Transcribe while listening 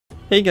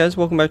Hey guys,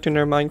 welcome back to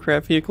another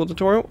Minecraft vehicle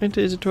tutorial. In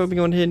today's tutorial, we're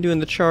going ahead and doing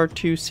the Char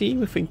 2C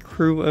with a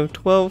crew of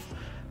 12.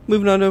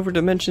 Moving on over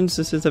dimensions,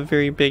 this is a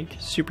very big,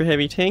 super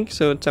heavy tank,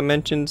 so its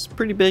dimensions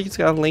pretty big. It's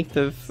got a length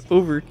of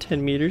over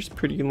 10 meters,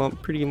 pretty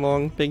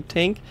long, big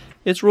tank.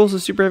 Its rules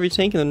of super heavy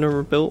tank and the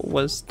number built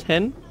was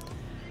 10.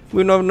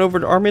 Moving on over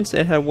to armaments,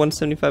 it had one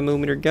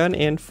 75mm gun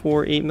and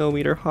four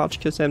 8mm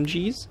Hotchkiss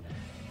MGs.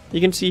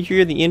 You can see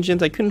here the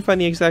engines. I couldn't find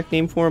the exact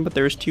name for them, but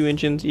there's two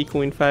engines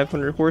equaling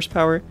 500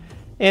 horsepower.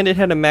 And it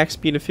had a max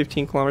speed of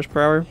 15 kilometers per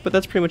hour, but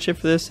that's pretty much it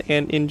for this,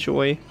 and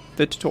enjoy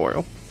the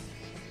tutorial.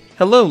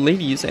 Hello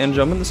ladies and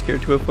gentlemen, the Scared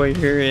 2FY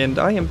here, and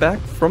I am back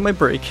from my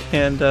break,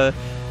 and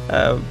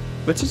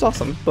which is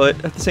awesome,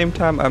 but at the same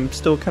time I'm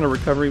still kind of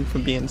recovering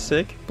from being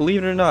sick.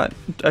 Believe it or not,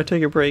 I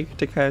took a break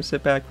to kind of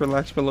sit back,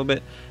 relax for a little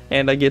bit,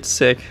 and I get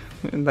sick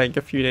like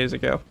a few days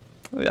ago.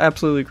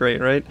 Absolutely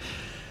great, right?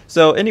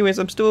 So anyways,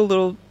 I'm still a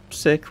little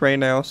sick right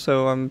now,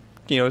 so I'm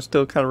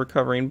still kind of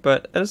recovering,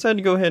 but I decided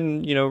to go ahead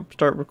and,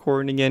 start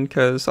recording again,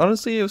 because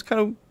honestly, it was kind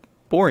of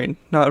boring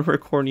not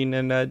recording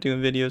and doing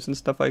videos and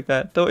stuff like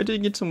that, though I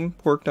did get some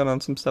work done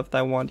on some stuff that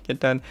I wanted to get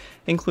done,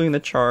 including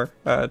the Char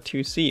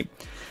 2C.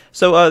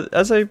 So,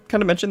 as I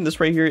kind of mentioned, this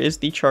right here is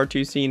the Char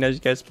 2C, and as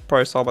you guys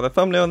probably saw by the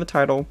thumbnail and the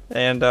title,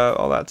 and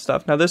all that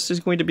stuff. Now, this is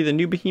going to be the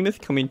new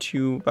behemoth coming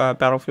to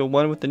Battlefield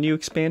 1 with the new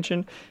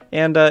expansion,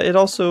 and it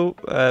also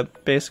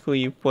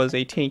basically was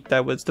a tank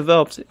that was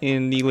developed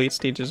in the late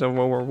stages of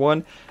World War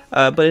 1,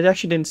 but it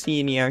actually didn't see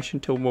any action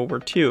until World War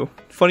 2.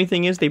 Funny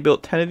thing is, they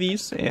built 10 of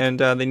these,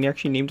 and they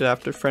actually named it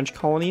after French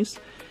colonies.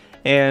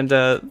 And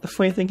the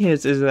funny thing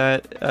is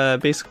that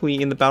basically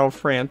in the Battle of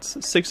France,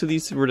 6 of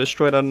these were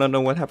destroyed. I don't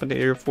know what happened to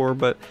 8 or 4,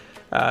 but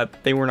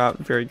they were not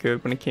very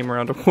good when it came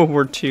around to World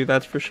War II,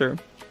 that's for sure.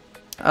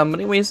 But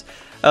anyways,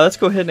 let's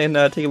go ahead and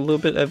take a little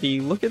bit of a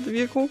look at the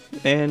vehicle,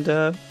 and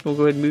we'll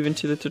go ahead and move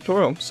into the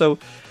tutorial. So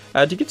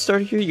to get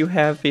started here, you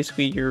have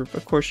basically your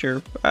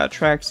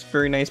tracks,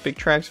 very nice big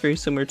tracks, very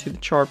similar to the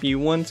Char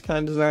WW1's kind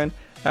of design,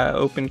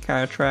 open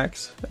kind of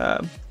tracks,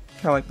 kind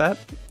of like that.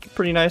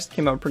 Pretty nice,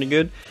 came out pretty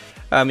good.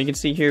 You can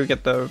see here we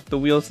got the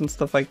wheels and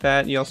stuff like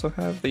that. You also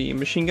have the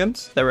machine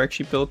guns that were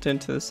actually built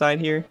into the side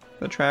here,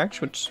 the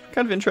tracks, which is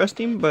kind of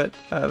interesting, but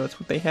that's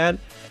what they had.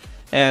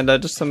 And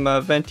just some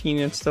venting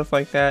and stuff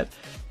like that,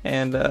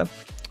 and a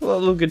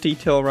little good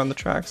detail around the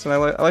tracks. And I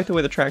like the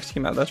way the tracks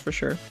came out, that's for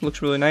sure.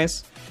 Looks really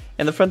nice.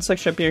 And the front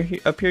section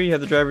up here you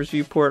have the driver's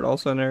viewport,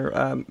 also in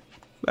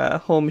their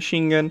whole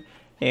machine gun,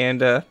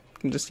 and you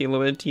can just see a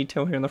little bit of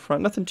detail here in the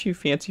front. Nothing too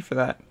fancy for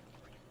that.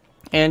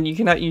 And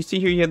you see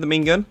here you have the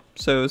main gun,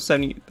 so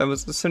that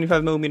was the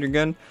 75mm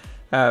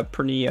gun,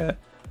 pretty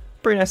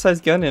nice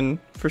sized gun, and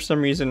for some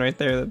reason right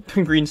there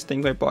the green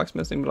stingray block's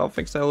missing, but I'll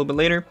fix that a little bit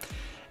later.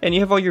 And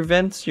you have all your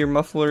vents, your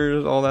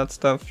mufflers, all that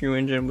stuff. Your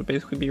engine would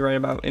basically be right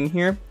about in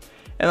here.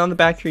 And on the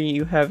back here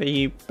you have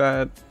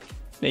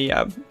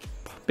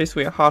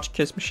basically a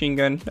Hotchkiss machine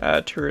gun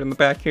turret in the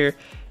back here.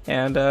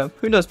 And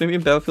who knows, maybe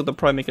in Battlefield they'll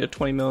probably make it a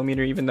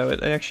 20mm, even though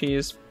it actually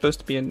is supposed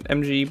to be an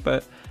MG,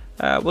 but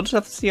we'll just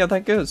have to see how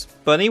that goes.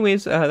 But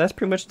anyways, that's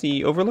pretty much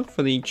the overlook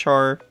for the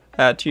Char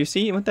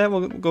 2C. And with that,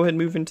 we'll go ahead and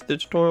move into the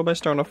tutorial by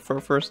starting off for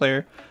our first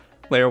layer,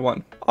 Layer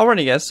 1.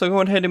 Alrighty guys, so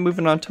going ahead and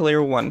moving on to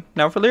Layer 1.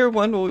 Now for Layer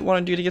 1, what we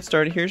want to do to get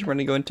started here is we're going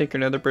to go and take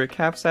another brick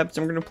half slabs,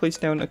 and we're going to place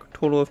down a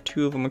total of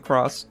 2 of them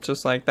across,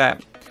 just like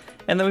that.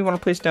 And then we want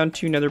to place down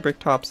 2 nether brick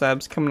top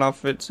slabs coming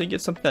off of it, so you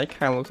get something that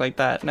kind of looks like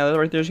that. Now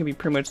right there's going to be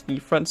pretty much the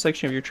front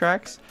section of your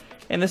tracks,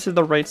 and this is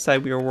the right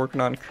side we are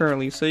working on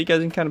currently, so you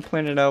guys can kind of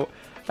plan it out.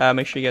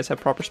 Make sure you guys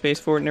have proper space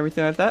for it and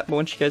everything like that, but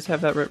once you guys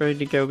have that ready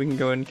to go, we can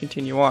go ahead and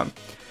continue on.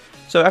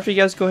 So after you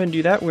guys go ahead and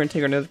do that, we're going to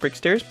take our nether brick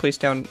stairs, place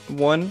down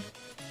 1,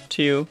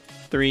 2,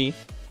 3,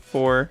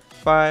 4,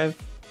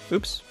 5,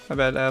 oops, my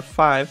bad,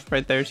 5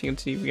 right there, so you can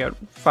see we got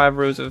 5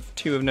 rows of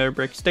 2 of nether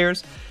brick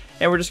stairs,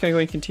 and we're just going to go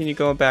and continue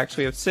going back, so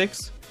we have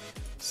 6,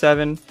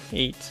 7,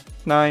 8,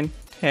 9,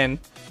 10,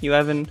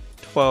 11,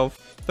 12,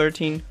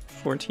 13,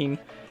 14,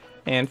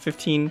 and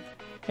 15,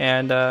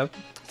 and let's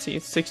see,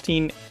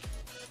 16,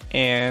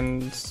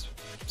 and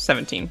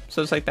 17.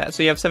 So it's like that.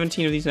 So you have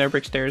 17 of these nether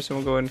brick stairs, and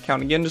we'll go ahead and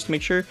count again just to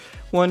make sure.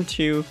 1,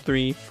 2,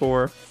 3,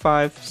 4,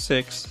 5,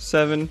 6,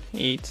 7,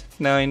 8,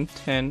 9,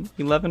 10,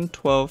 11,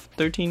 12,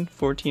 13,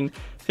 14,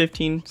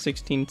 15,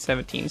 16,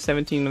 17.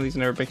 17 of these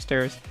nether brick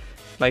stairs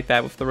like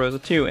that with the rows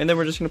of 2. And then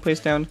we're just going to place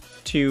down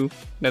 2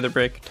 nether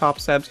brick top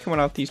slabs coming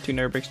off these 2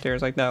 nether brick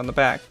stairs like that on the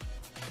back.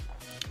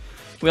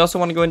 We also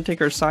want to go ahead and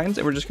take our signs,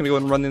 and we're just going to go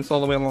ahead and run this all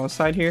the way along the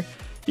side here.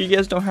 You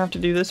guys don't have to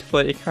do this,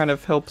 but it kind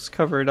of helps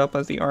cover it up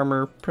as the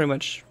armor pretty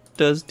much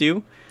does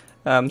do.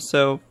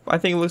 So I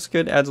think it looks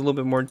good, adds a little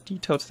bit more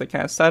detail to the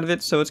kind of side of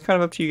it, so it's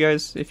kind of up to you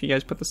guys if you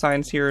guys put the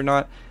signs here or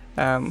not.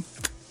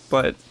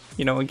 But,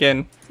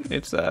 again,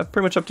 it's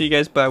pretty much up to you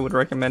guys, but I would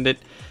recommend it,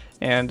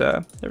 and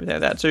everything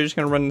like that. So you're just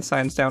going to run the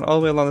signs down all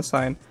the way along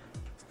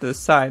the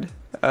side,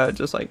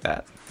 just like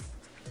that.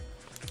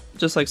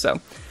 Just like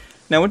so.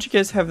 Now once you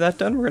guys have that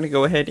done, we're going to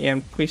go ahead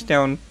and place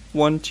down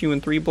 1, 2,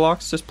 and 3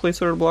 blocks, just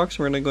placeholder blocks.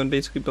 We're going to go and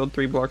basically build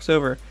 3 blocks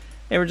over.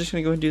 And we're just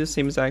going to go ahead and do the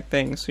same exact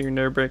thing. So your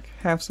nether brick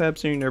half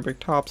slabs and your nether brick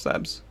top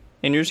slabs.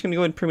 And you're just going to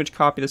go ahead and pretty much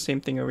copy the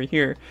same thing over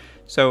here.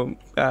 So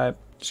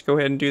just go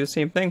ahead and do the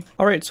same thing.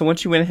 Alright, so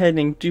once you went ahead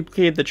and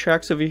duplicated the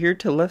tracks over here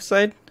to the left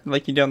side,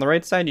 like you did on the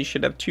right side, you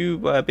should have two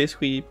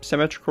basically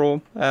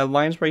symmetrical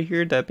lines right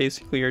here that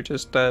basically are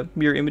just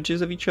mirror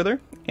images of each other.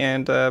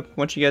 And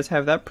once you guys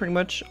have that pretty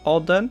much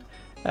all done,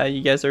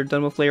 you guys are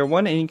done with layer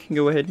 1 and you can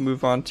go ahead and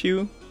move on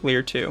to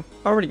layer 2.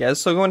 Alrighty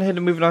guys, so going ahead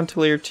and moving on to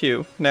layer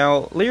 2.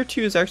 Now layer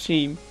 2 is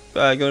actually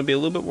going to be a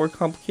little bit more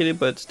complicated,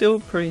 but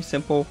still pretty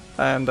simple,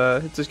 and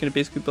it's just going to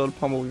basically build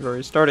upon what we've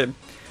already started.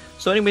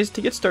 So anyways,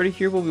 to get started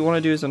here, what we want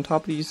to do is on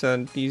top of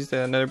these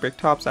nether brick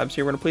top slabs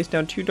here, we're going to place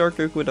down 2 dark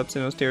oak wood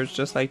upside down stairs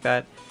just like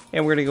that,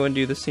 and we're going to go and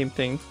do the same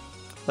thing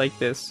like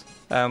this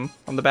on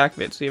the back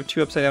of it. So you have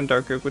 2 upside down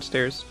dark oak wood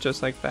stairs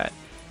just like that,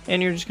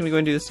 and you're just going to go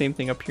and do the same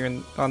thing up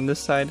here on this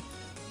side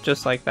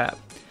just like that.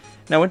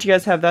 Now once you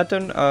guys have that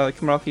done,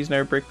 coming off these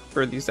nether brick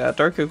or these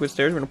dark oak wood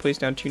stairs, we're going to place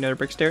down 2 nether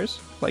brick stairs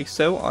like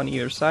so on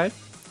either side.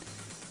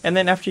 And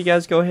then after you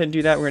guys go ahead and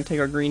do that, we're going to take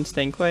our green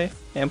stained clay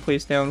and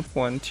place down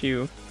 1,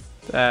 2,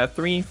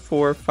 3,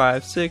 4,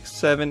 5, 6,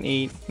 7,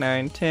 8,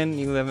 9, 10,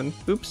 11,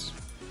 oops,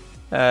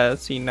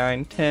 let's see,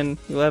 9, 10,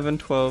 11,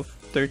 12,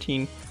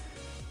 13,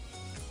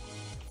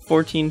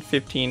 14,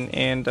 15,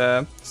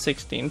 and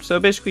 16. So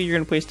basically you're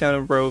going to place down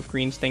a row of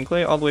green stained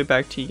clay all the way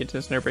back till you get to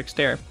this nether brick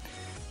stair.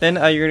 Then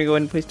you're going to go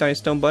ahead and place down a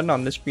stone button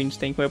on this green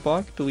stained clay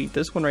block, delete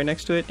this one right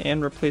next to it,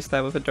 and replace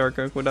that with a dark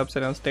oak wood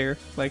upside down stair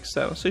like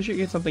so. So you should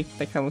get something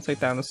that kind of looks like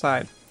that on the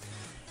side.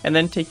 And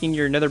then taking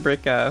your nether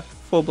brick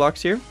full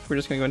blocks here, we're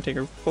just going to go and take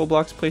our full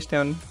blocks, place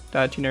down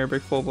 2 nether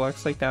brick full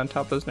blocks like that on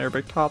top of those nether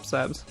brick top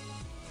slabs.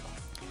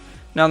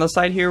 Now on the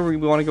side here, we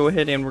want to go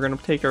ahead and we're going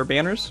to take our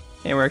banners,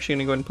 and we're actually going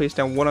to go ahead and place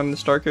down 1 on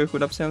this dark oak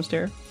wood upside down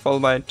stair,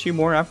 followed by 2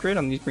 more after it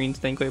on these green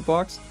stained clay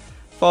blocks,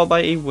 followed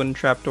by a wooden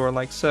trapdoor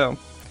like so.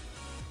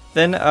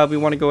 Then we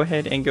want to go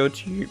ahead and go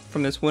to,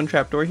 from this wooden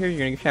trapdoor here, you're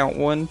going to count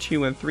 1,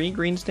 2, and 3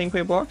 green stained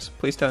clay blocks,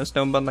 place down a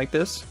stone button like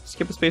this,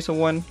 skip a space of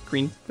 1,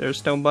 there's a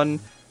stone button,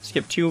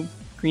 skip 2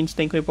 green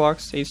stained clay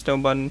blocks, a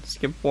stone button,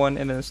 skip 1,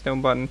 and then a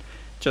stone button,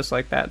 just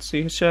like that. So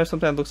you should have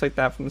something that looks like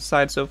that from the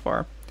side so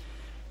far.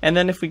 And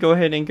then if we go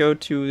ahead and go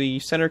to the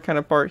center kind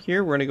of part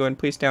here, we're going to go ahead and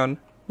place down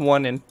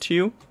 1 and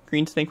 2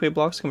 green stained clay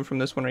blocks coming from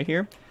this one right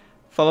here,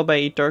 followed by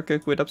a dark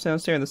oak wood upside down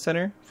stair in the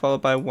center,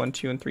 followed by 1,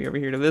 2, and 3 over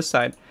here to this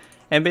side.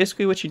 And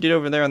basically what you did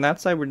over there on that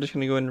side, we're just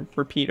going to go and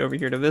repeat over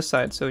here to this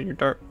side. So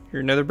your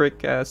nether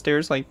brick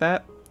stairs like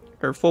that,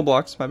 or full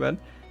blocks, my bad,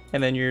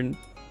 and then your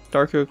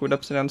dark oak wood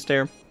upside down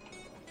stair,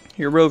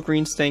 your row of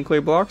green stained clay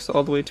blocks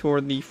all the way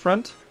toward the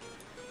front,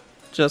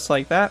 just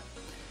like that.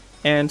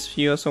 And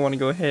you also want to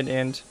go ahead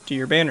and do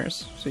your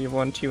banners. So you have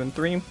 1, 2, and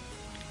 3,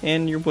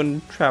 and your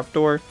wooden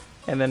trapdoor,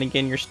 and then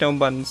again your stone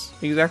buttons,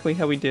 exactly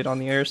how we did on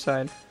the other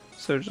side.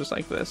 So just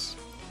like this.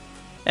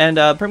 And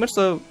pretty much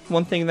the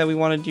one thing that we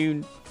want to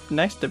do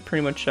next to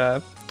pretty much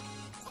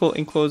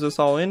enclose this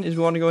all in is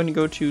we want to go ahead and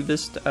go to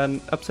this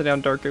upside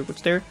down dark oak wood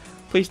stair,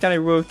 place down a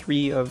row of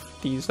 3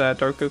 of these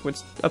dark oak wood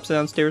upside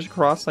down stairs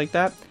across like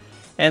that,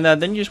 and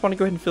then you just want to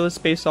go ahead and fill this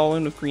space all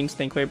in with green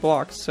stained clay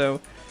blocks. So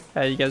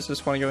you guys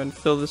just want to go ahead and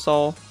fill this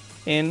all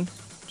in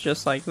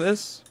just like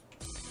this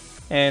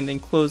and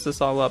enclose this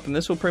all up, and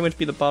this will pretty much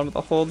be the bottom of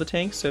the hull of the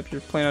tank. So if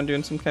you're planning on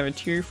doing some kind of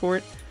interior for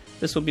it,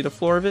 this will be the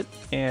floor of it,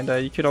 and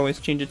you could always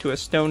change it to a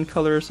stone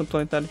color or something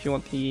like that if you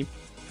want the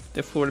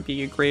floor to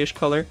be a grayish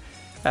color.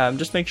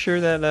 Just make sure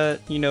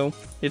that you know,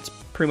 it's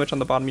pretty much on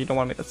the bottom. You don't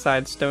want to make the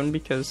side stone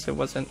because it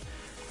wasn't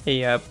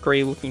a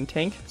gray looking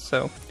tank.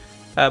 So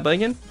but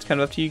again, it's kind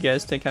of up to you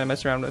guys to kind of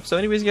mess around with. So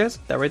anyways guys,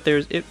 that right there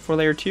is it for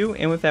layer 2,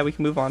 and with that we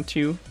can move on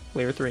to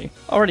layer 3.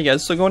 Alrighty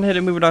guys, so going ahead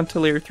and moving on to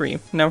layer 3.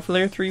 Now for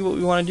layer 3, what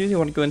we want to do is we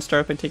want to go and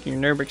start by taking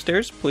your nether brick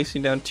stairs,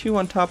 placing down 2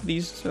 on top of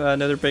these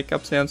nether brick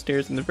upside down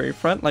stairs in the very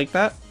front like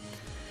that.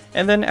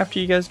 And then after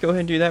you guys go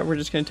ahead and do that, we're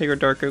just going to take our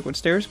dark oak wood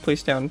stairs,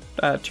 place down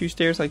 2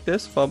 stairs like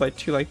this, followed by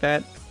 2 like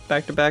that,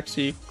 back to back, so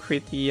you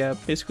create the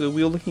basically the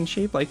wheel looking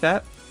shape like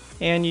that.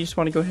 And you just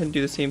want to go ahead and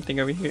do the same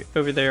thing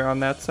over there on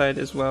that side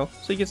as well,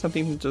 so you get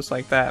something just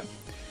like that.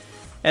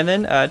 And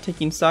then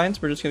taking signs,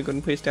 we're just going to go ahead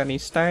and place down a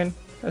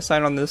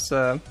sign on this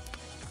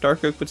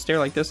dark oak wood stair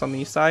like this on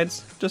these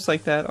sides, just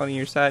like that on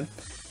either side.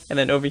 And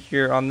then over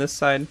here on this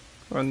side,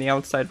 or on the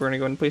outside, we're going to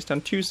go ahead and place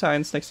down 2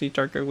 signs next to these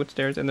dark oak wood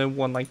stairs, and then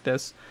 1 like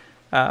this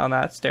on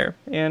that stair.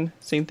 And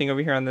same thing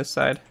over here on this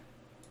side,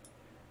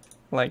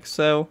 like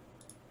so.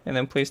 And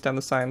then place down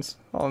the signs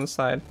all on the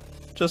side,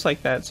 just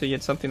like that, so you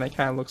get something that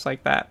kind of looks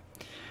like that.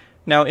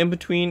 Now in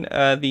between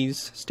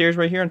these stairs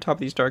right here on top of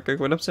these dark oak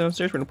wood upside down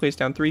stairs, we're going to place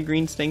down 3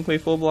 green stained clay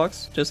full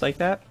blocks, just like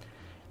that.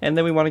 And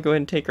then we want to go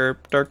ahead and take our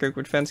dark oak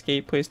wood fence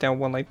gate, place down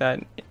 1 like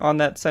that on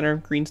that center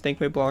green stained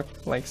clay block,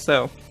 like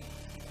so.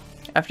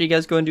 After you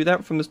guys go and do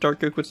that from this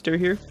dark oak wood stair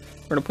here,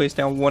 we're going to place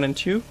down 1 and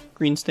 2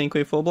 green stained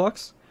clay full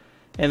blocks.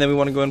 And then we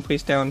want to go and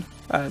place down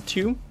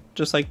 2,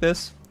 just like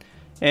this.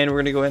 And we're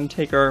going to go ahead and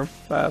take our,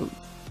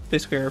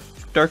 basically our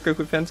dark oak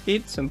wood fence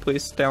gates and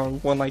place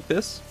down 1 like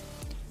this.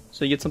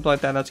 So you get something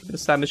like that. That's going to be the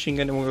side machine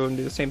gun, and we'll go and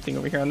do the same thing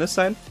over here on this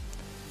side.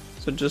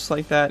 So just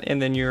like that,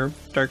 and then your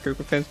dark oak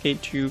with fence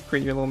gate to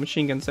create your little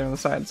machine guns there on the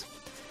sides.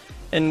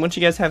 And once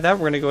you guys have that,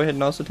 we're going to go ahead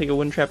and also take a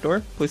wooden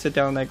trapdoor, place it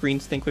down on that green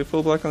Stankway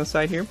full block on the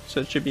side here,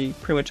 so it should be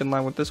pretty much in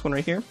line with this one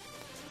right here.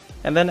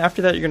 And then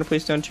after that, you're going to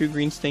place down 2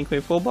 green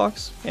Stankway full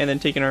blocks, and then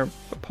taking our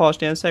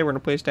polished andesite, we're going to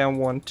place down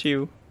 1,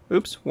 2,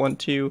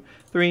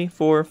 3,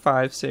 4,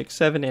 5, 6,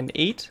 7, and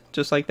 8,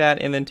 just like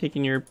that. And then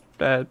taking your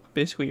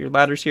basically your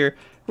ladders here,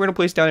 we're going to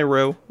place down a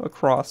row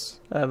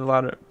across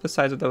the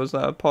sides of those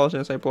polished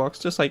andesite blocks,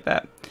 just like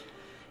that.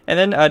 And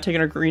then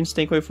taking our green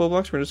Stankway full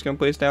blocks, we're just going to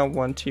place down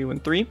 1, 2,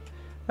 and 3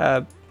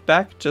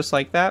 back, just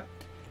like that.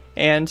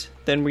 And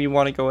then we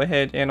want to go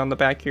ahead and on the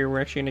back here,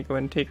 we're actually going to go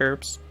ahead and take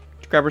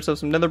grab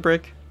ourselves some nether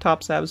brick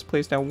top slabs,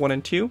 place down 1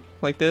 and 2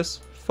 like this,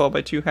 followed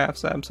by 2 half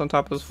slabs on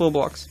top of those full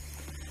blocks.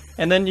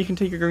 And then you can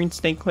take your green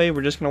stained clay.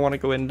 We're just going to want to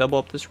go ahead and double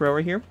up this row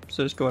right here.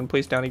 So just go ahead and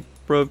place down a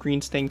row of green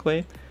stained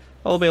clay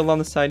all the way along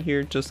the side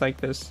here, just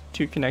like this,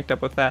 to connect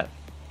up with that.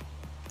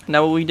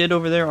 Now what we did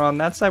over there on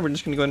that side, we're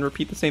just going to go ahead and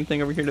repeat the same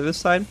thing over here to this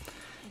side.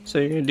 So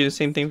you're going to do the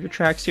same thing with your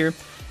tracks here.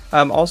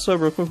 Also,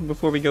 real quick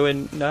before we go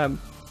and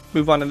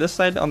move on to this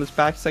side, on this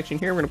back section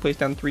here, we're going to place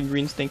down 3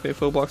 green stained clay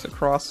full blocks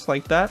across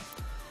like that,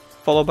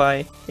 followed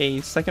by a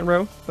second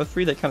row of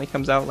 3 that kind of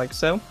comes out like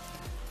so.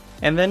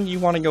 And then you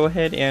want to go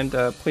ahead and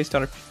place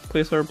down a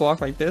placeholder block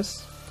like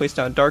this, place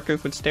down a dark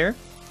oak wood stair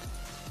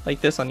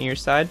like this on either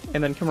side,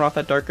 and then coming off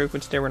that dark oak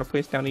wood stair, we're going to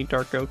place down a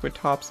dark oak wood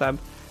top slab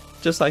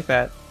just like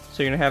that.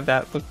 So you're going to have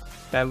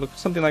that look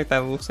something like that,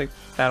 looks like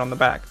that on the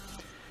back.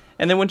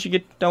 And then once you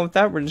get done with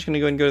that, we're just going to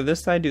go and go to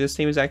this side, do the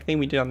same exact thing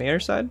we did on the other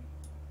side.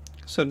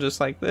 So just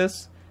like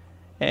this.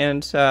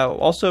 And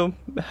also,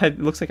 it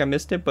looks like I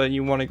missed it, but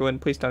you want to go ahead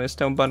and place down a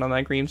stone button on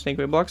that green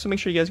Stankway block. So make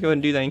sure you guys go ahead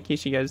and do that in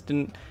case you guys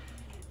didn't.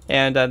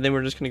 And then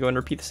we're just going to go and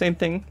repeat the same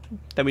thing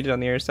that we did on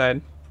the other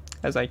side,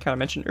 as I kind of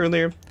mentioned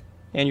earlier.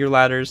 And your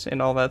ladders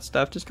and all that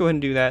stuff, just go ahead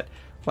and do that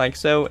like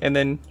so. And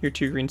then your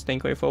 2 green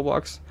Stankway full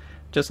blocks,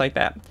 just like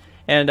that.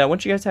 And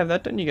once you guys have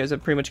that done, you guys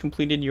have pretty much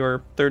completed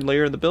your 3rd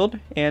layer of the build.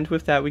 And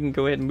with that, we can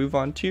go ahead and move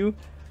on to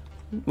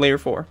layer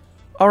 4.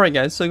 Alright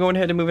guys, so going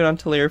ahead and moving on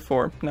to layer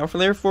 4. Now for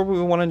layer 4, what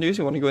we want to do is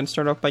we want to go ahead and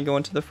start off by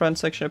going to the front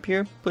section up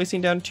here,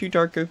 placing down 2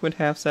 dark oak wood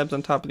half slabs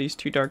on top of these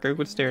 2 dark oak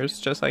wood stairs,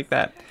 just like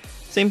that.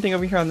 Same thing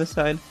over here on this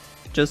side,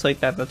 just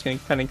like that. That's going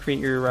to kind of create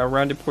your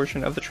rounded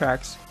portion of the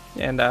tracks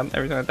and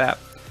everything like that.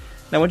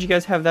 Now once you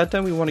guys have that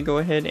done, we want to go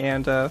ahead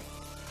and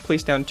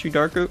place down 2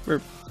 dark oak,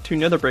 or 2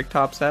 nether brick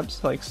top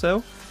slabs, like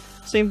so.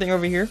 Same thing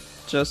over here,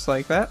 just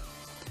like that.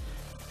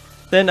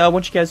 Then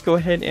once you guys go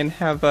ahead and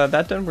have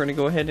that done, we're going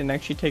to go ahead and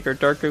actually take our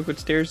dark oak wood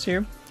stairs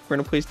here. We're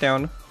going to place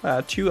down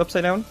 2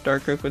 upside down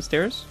dark oak wood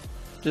stairs,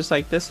 just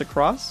like this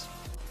across.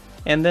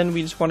 And then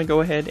we just want to go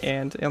ahead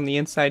and on the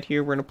inside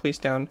here, we're going to place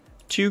down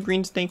 2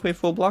 green Stankway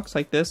full blocks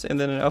like this, and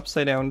then an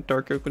upside down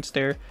dark oak wood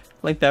stair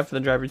like that for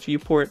the driver's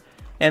viewport.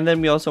 And then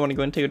we also want to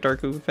go and take a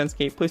dark oak wood fence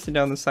gate, place it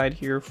down the side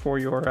here for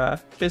your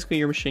basically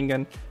your machine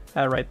gun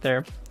right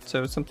there.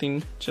 So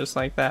something just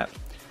like that.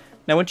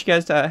 Now once you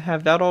guys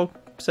have that all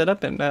set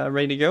up and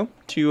ready to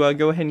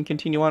go ahead and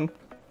continue on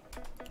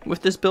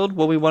with this build,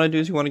 what we want to do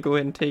is we want to go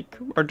ahead and take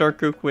our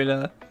dark oak with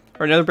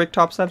our nether brick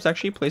top slabs,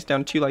 actually place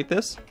down 2 like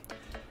this.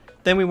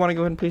 Then we want to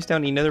go ahead and place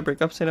down a nether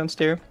brick upside down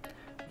stair,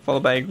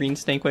 followed by a green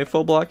Stankway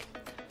full block.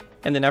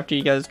 And then after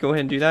you guys go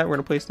ahead and do that, we're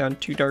going to place down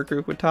 2 dark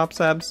oak with top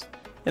slabs,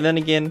 and then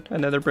again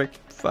another brick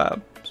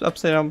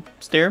upside down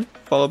stair,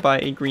 followed by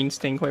a green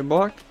Stankway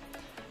block,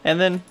 and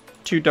then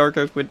 2 dark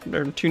oak with,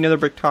 or 2 nether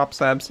brick top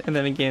slabs, and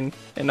then again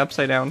an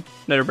upside down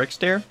nether brick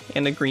stair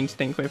and a green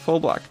Stankway full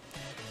block.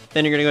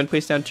 Then you're going to go and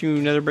place down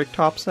 2 nether brick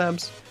top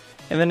slabs,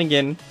 and then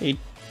again a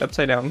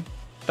upside down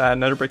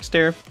nether brick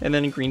stair, and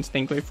then a green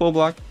Stankway full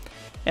block,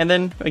 and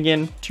then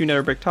again 2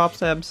 nether brick top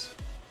slabs,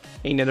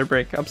 a nether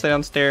brick upside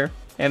down stair,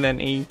 and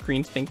then a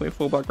green Stankway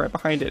full block right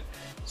behind it.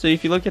 So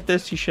if you look at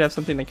this, you should have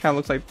something that kind of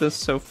looks like this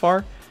so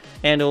far,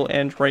 and it'll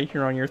end right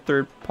here on your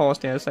 3rd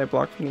polished andesite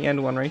block from the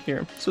end one right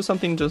here. So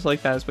something just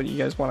like that is what you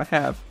guys want to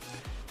have.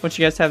 Once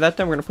you guys have that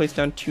done, we're going to place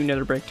down 2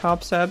 nether brick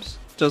top slabs,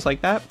 just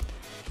like that.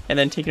 And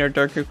then taking our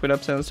dark oak wood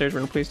upside down stairs, we're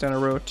going to place down a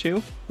row of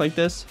 2 like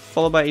this,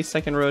 followed by a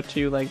second row of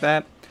 2 like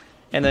that.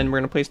 And then we're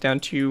going to place down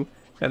 2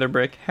 nether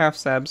brick half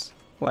slabs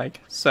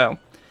like so.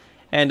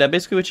 And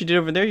basically what you did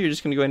over there, you're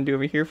just going to go ahead and do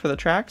over here for the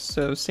tracks.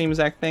 So same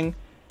exact thing.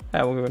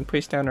 We'll go ahead and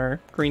place down our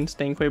green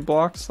Stankway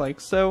blocks like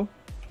so.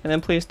 And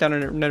then place down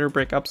a nether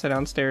brick upside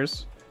down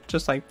stairs,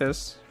 just like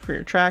this for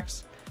your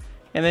tracks.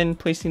 And then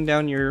placing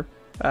down your,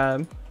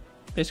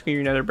 basically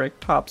your nether brick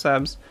top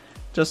slabs,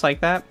 just like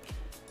that.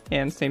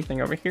 And same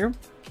thing over here.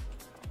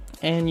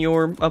 And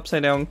your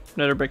upside down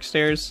nether brick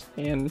stairs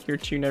and your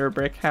 2 nether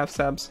brick half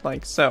slabs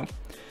like so.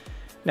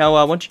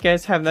 Now once you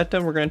guys have that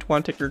done, we're going to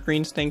want to take your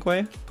green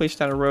Stankway, place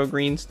down a row of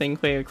green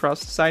Stankway across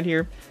the side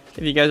here.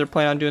 If you guys are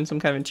planning on doing some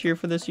kind of interior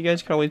for this, you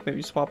guys could always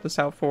maybe swap this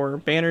out for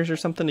banners or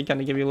something to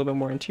kind of give you a little bit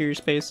more interior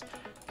space.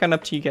 Kind of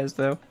up to you guys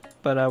though.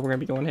 But we're going to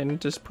be going ahead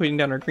and just putting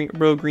down our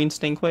row of green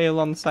Stankway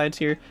along the sides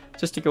here,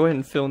 just to go ahead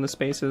and fill in the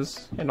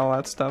spaces and all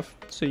that stuff,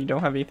 so you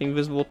don't have anything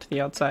visible to the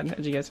outside,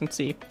 as you guys can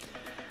see.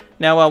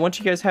 Now, once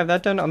you guys have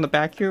that done, on the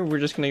back here, we're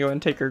just going to go ahead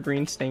and take our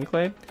green stained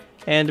clay,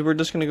 and we're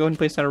just going to go ahead and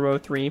place down a row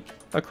of 3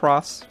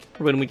 across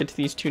when we get to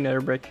these 2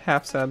 nether brick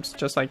half slabs,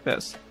 just like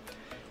this.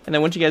 And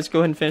then once you guys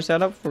go ahead and finish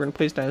that up, we're going to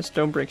place down a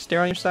stone brick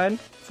stair on your side,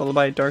 followed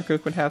by a dark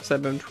oak with half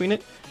slab in between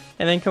it.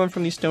 And then coming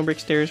from these stone brick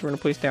stairs, we're going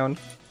to place down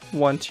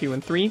 1, 2,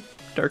 and 3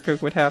 dark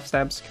oak with half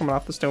slabs coming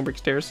off the stone brick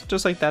stairs,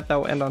 just like that. That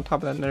will end on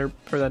top of that nether,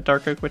 or that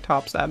dark oak with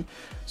top slab.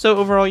 So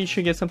overall, you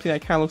should get something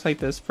that kind of looks like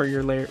this for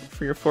your layer,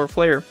 for your 4th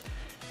layer.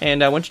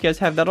 And once you guys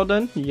have that all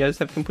done, you guys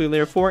have completed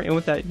layer 4, and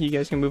with that, you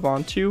guys can move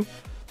on to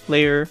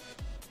layer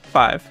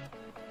 5.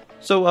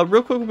 So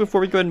real quick before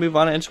we go ahead and move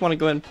on, I just want to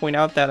go ahead and point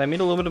out that I made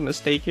a little bit of a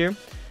mistake here.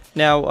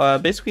 Now,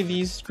 basically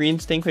these green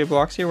stained clay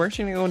blocks here, we're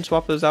actually going to go and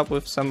swap those out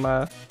with some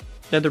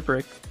nether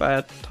brick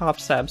top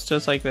slabs,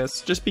 just like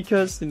this. Just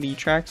because the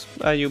tracks,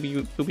 you'll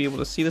be able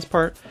to see this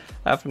part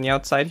from the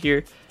outside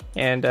here.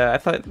 And I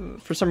thought,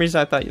 for some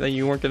reason, I thought that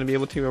you weren't going to be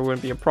able to, or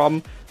wouldn't be a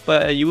problem.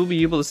 But you will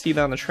be able to see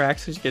that on the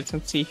tracks, as you guys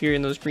can see here,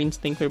 and those green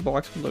stained clay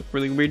blocks would look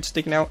really weird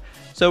sticking out.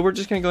 So we're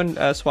just going to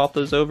go and swap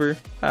those over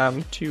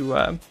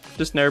to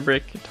just nether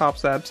brick top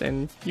slabs,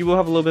 and you will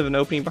have a little bit of an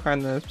opening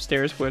behind the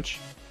stairs, which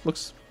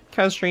looks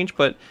kind of strange,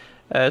 but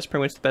it's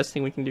pretty much the best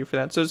thing we can do for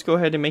that. So just go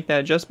ahead and make that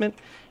adjustment,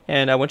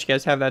 and once you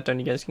guys have that done,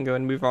 you guys can go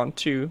and move on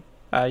to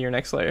your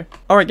next layer.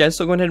 Alright guys,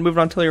 so go ahead and move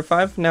on to layer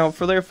 5. Now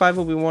for layer 5,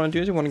 what we want to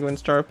do is we want to go and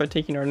start by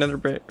taking our nether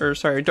brick, or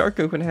sorry, dark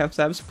oak and half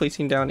slabs,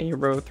 placing down a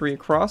row of 3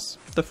 across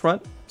the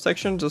front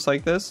section, just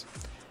like this.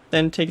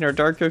 Then taking our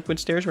dark oak wood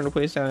stairs, we're going to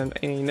place down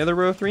another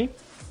row of 3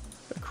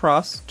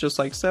 across, just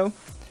like so.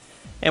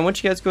 And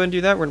once you guys go ahead and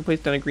do that, we're going to place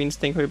down a green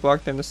stained clay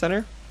block there in the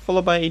center,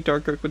 followed by a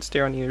dark oak wood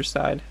stair on either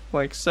side,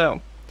 like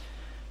so.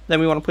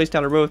 Then we want to place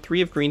down a row of 3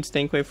 of green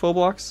stained clay full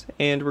blocks,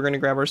 and we're going to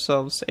grab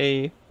ourselves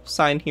a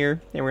sign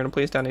here, and we're going to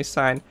place down a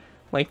sign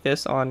like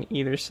this on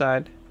either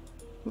side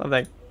of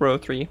that row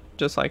 3,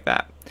 just like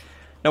that.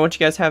 Now once you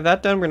guys have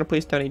that done, we're going to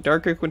place down a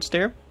dark oak wood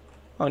stair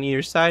on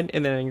either side,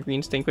 and then a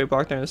green stained clay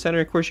block there in the center.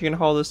 Of course, you can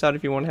haul this out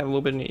if you want to have a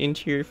little bit of an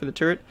interior for the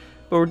turret,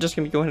 but we're just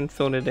going to go ahead and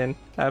fill it in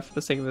for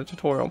the sake of the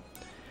tutorial.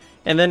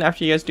 And then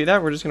after you guys do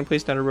that, we're just going to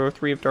place down a row of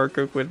 3 of dark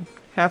oak with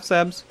half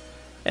slabs,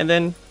 and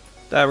then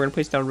we're going to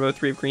place down a row of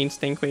 3 of green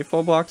stained clay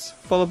full blocks,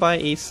 followed by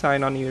a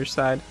sign on either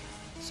side.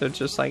 So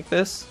just like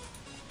this.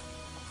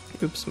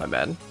 Oops, my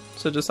bad.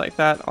 So just like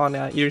that on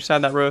either side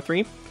of that row of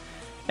 3.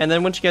 And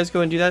then once you guys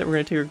go and do that, we're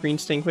going to take our green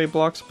stained clay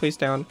blocks, place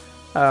down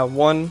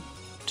 1,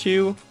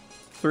 2,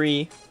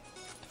 3,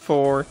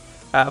 4,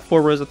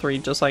 4 rows of 3,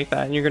 just like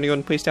that. And you're going to go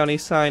and place down a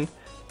sign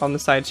on the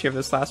sides here of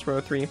this last row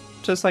of 3,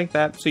 just like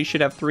that. So you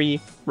should have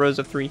 3 rows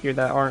of 3 here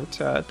that aren't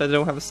that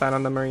don't have a sign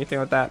on them or anything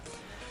like that.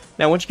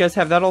 Now once you guys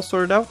have that all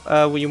sorted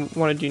out, what you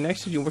want to do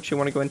next is you actually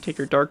want to go and take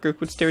your dark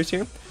oak wood stairs here.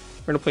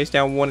 We're going to place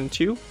down 1 and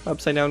 2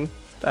 upside down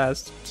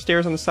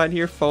stairs on the side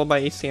here, followed by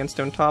a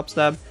sandstone top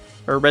slab,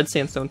 or red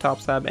sandstone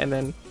top slab, and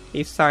then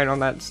a sign on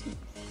that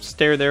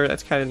stair there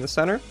that's kind of in the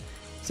center.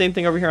 Same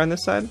thing over here on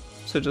this side,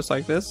 so just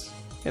like this,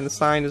 and the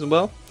sign as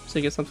well, so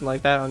you get something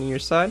like that on your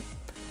side.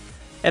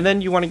 And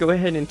then you want to go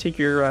ahead and take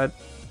your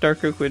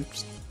dark oak wood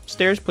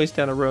stairs, place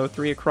down a row of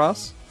 3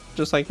 across,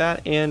 just like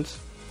that, and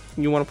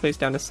you want to place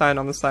down a sign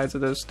on the sides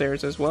of those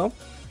stairs as well.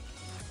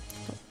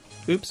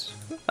 Oops,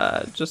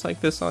 just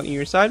like this on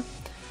either side.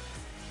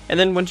 And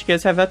then once you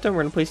guys have that done,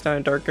 we're going to place down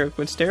a dark oak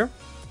wood stair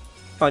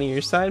on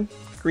either side,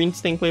 green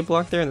stained clay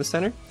block there in the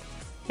center,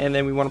 and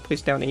then we want to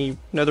place down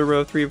another row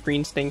of 3 of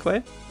green stained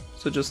clay,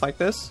 so just like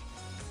this.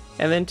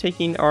 And then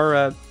taking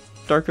our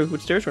dark oak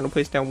wood stairs, we're going to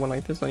place down one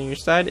like this on either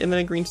side, and then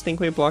a green stained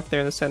clay block there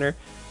in the center.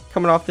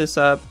 Coming off this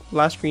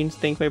last green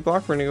stained clay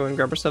block, we're going to go and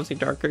grab ourselves a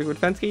dark oak wood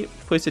fence gate,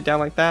 place it down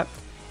like that,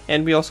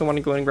 and we also want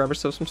to go and grab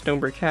ourselves some stone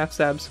brick half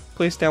slabs,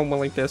 place down one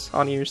like this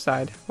on either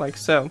side, like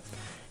so.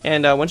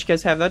 And once you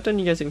guys have that done,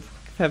 you guys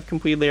have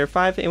completed layer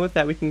 5, and with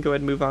that we can go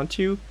ahead and move on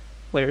to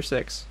layer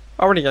 6.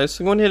 Alrighty guys,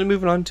 so going ahead and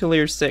moving on to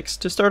layer 6.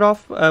 To start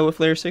off with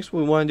layer 6,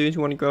 what we want to do is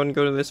we want to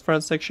go to this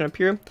front section up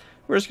here.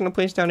 We're just going to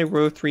place down a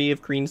row of 3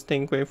 of green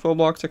stained clay full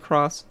blocks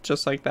across,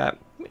 just like that.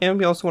 And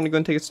we also want to go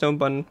and take a stone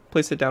button,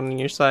 place it down on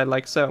your side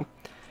like so.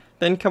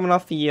 Then coming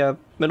off the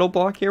middle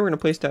block here, we're going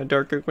to place down a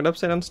dark oak wood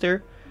upside down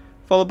stair,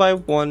 followed by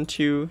 1,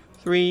 2,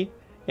 3,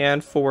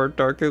 and 4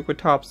 dark oak wood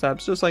top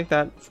slabs, just like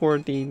that for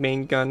the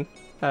main gun,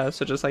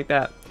 so just like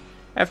that.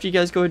 After you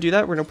guys go and do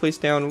that, we're going to place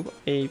down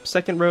a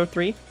second row of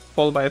 3,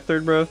 followed by a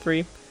third row of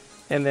 3,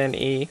 and then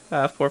a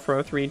fourth row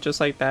of 3, just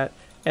like that.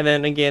 And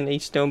then again, a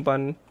stone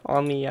button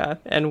on the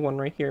end one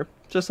right here,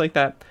 just like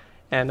that,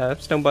 and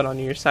a stone button on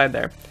your side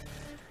there.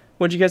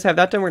 Once you guys have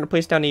that done, we're going to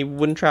place down a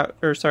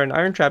an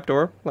iron trap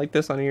door like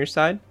this on your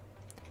side.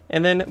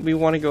 And then we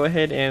want to go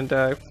ahead and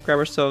grab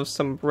ourselves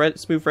some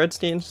smooth red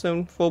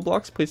sandstone full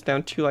blocks, place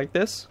down 2 like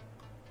this,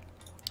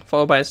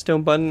 followed by a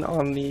stone button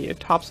on the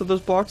tops of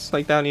those blocks,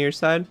 like that on your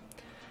side.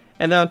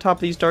 And then on top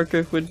of these dark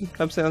oak wood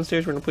upside down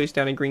stairs, we're going to place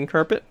down a green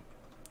carpet,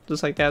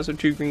 just like that, so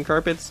 2 green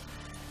carpets.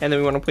 And then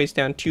we want to place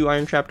down 2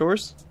 iron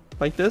trapdoors,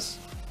 like this.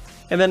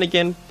 And then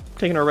again,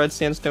 taking our red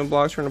sandstone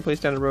blocks, we're going to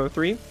place down a row of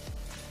 3,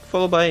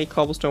 followed by a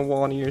cobblestone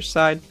wall on either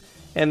side.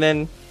 And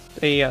then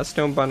a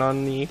stone bun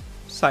on the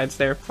sides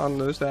there, on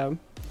those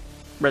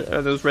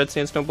red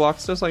sandstone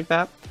blocks, just like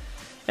that.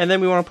 And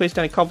then we want to place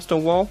down a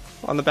cobblestone wall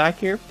on the back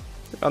here,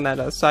 on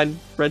that side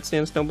red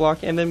sandstone block,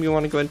 and then we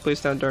want to go ahead and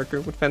place down a darker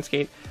wood fence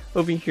gate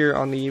over here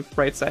on the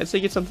right side, so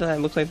you get something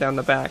that looks like that on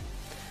the back.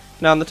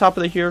 Now on the top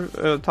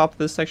of top of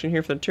this section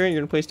here for the turret, you're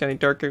going to place down a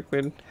dark oak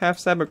wood half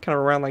slab, or kind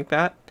of around like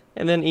that,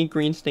 and then a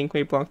green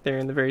stinkway block there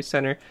in the very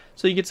center,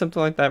 so you get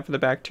something like that for the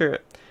back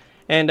turret.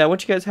 And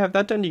once you guys have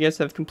that done, you guys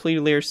have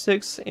completed layer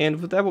 6, and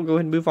with that we'll go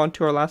ahead and move on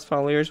to our last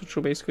final layers, which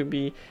will basically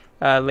be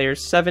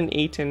layers 7,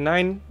 8, and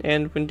 9,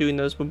 and when doing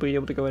those we'll be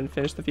able to go ahead and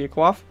finish the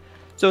vehicle off.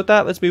 So with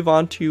that, let's move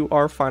on to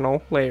our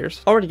final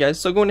layers. Alrighty guys,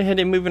 so going ahead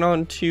and moving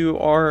on to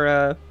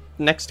our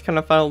next kind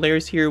of final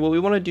layers here, what we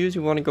want to do is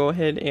we want to go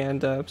ahead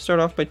and start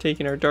off by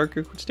taking our dark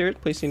oak wood stair,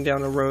 placing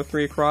down a row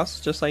 3 across,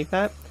 just like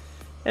that.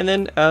 And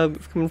then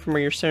coming from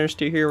your center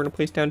stair here, we're going to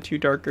place down 2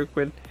 dark oak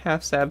wood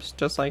half slabs,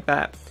 just like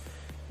that.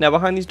 Now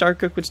behind these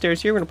dark oak wood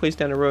stairs here, we're going to place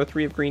down a row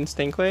 3 of green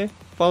stained clay,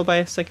 followed by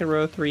a second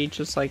row 3,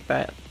 just like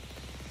that.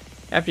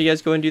 After you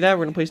guys go and do that,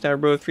 we're going to place down a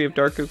row 3 of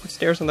dark oak wood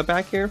stairs on the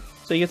back here,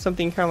 so you get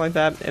something kind of like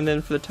that. And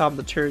then for the top of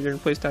the turret, you're going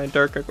to place down a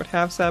dark oak wood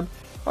half slab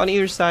on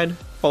either side,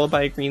 followed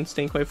by a green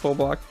stained clay full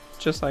block,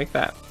 just like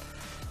that.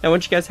 Now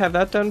once you guys have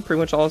that done, pretty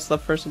much all that's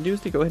left for us to do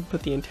is to go ahead and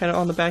put the antenna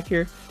on the back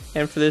here,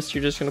 and for this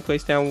you're just going to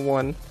place down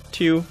 1,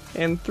 2,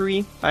 and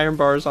 3 iron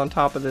bars on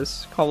top of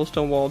this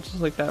cobblestone wall, just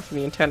like that for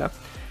the antenna.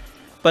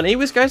 But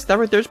anyways guys, that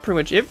right there is pretty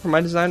much it for my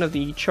design of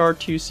the Char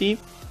 2C.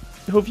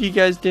 Hope you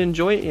guys did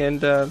enjoy it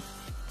and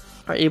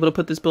are able to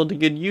put this build to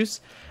good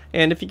use.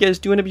 And if you guys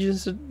do end up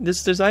using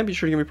this design, be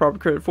sure to give me proper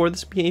credit for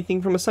this. Be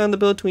anything from a sign of the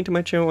build to link to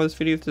my channel or this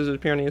video if this is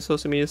appearing on any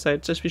social media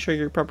sites. Just be sure to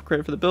give me proper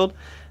credit for the build.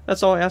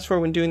 That's all I ask for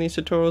when doing these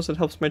tutorials. It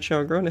helps my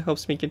channel grow and it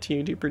helps me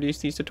continue to produce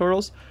these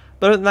tutorials.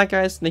 But other than that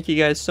guys, thank you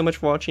guys so much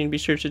for watching. Be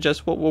sure to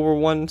suggest what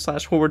World War I /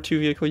 World War II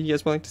vehicle you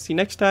guys would like to see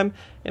next time,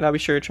 and I'll be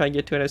sure to try to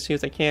get to it as soon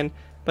as I can.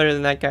 But other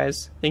than that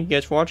guys, thank you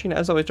guys for watching.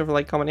 As always, don't forget to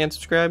like, comment, and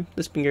subscribe.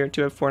 This has been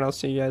Garrett2F4, and I'll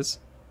see you guys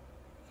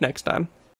next time.